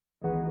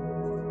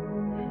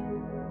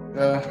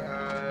Yeah,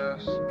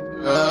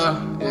 yeah,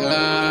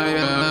 yeah,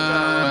 yeah,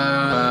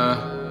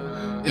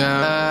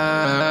 yeah.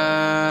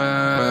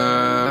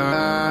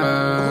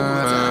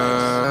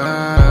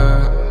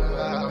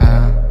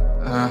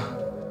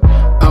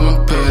 I'ma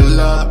peel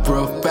up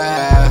real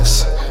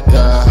fast.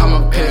 Yeah,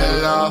 I'ma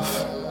peel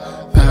off.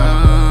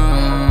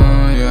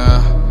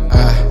 Yeah,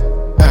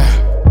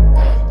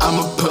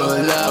 I'ma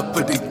pull up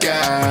with the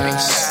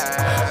gas.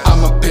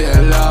 I'ma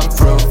peel up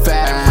real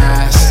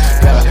fast.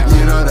 Yeah,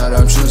 you know that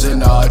I'm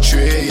choosing all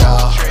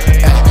trio.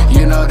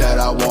 You know that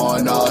I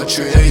want all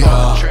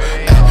trio.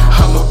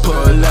 I'ma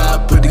pull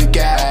up with the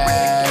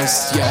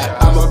gas. Yeah,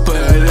 I'ma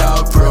pull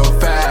up real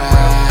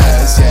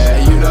fast.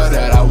 Yeah, you know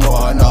that I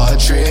want all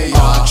trio.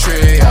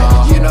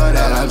 You know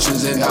that I'm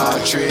choosing all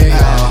trio.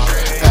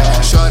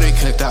 Shorty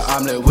cook the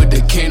omelet with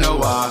the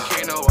quinoa.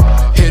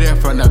 Hit it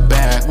from the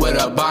back with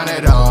a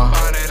bonnet on.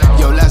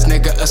 Yo, last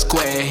nigga a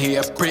square, he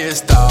a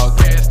Prius dog.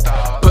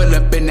 Pull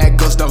up in that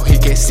ghost, no, he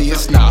can't see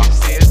us now.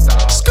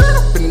 Skirt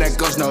up in that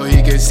ghost, no,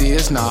 he can see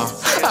us now.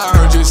 I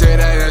heard you say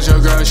that that's your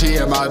girl, she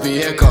in my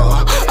vehicle.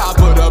 I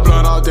put a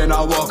blunt out, then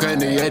I walk in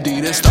the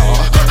Adidas store.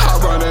 I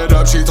run it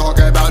up, she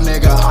talking about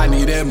nigga, I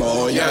need it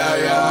more, yeah,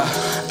 yeah.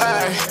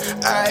 Ay,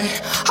 ay,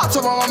 I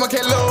told my mama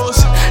can't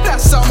lose,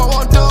 that's something I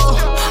won't do.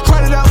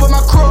 Run it up with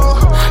my crew,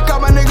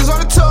 got my niggas on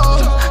the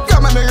tour.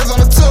 Got my niggas on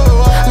the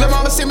tour, let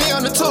mama see me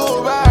on the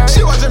tour, right?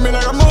 She watching me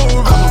like a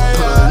movie. I'ma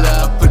pull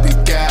up with the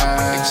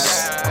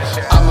gas.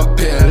 I'ma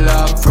peel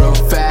up real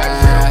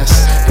fast.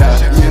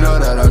 Yeah, you know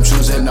that I'm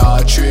choosing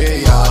all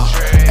trio.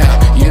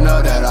 You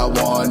know that I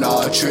want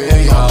all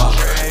trio.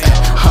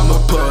 I'ma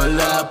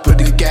pull up with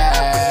the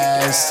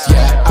gas.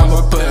 Yeah,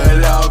 I'ma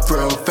pull up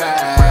real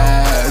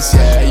fast.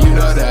 Yeah, you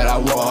know that I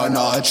want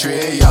all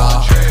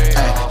trio.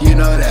 You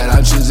know that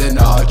I'm choosing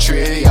all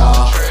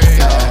trio.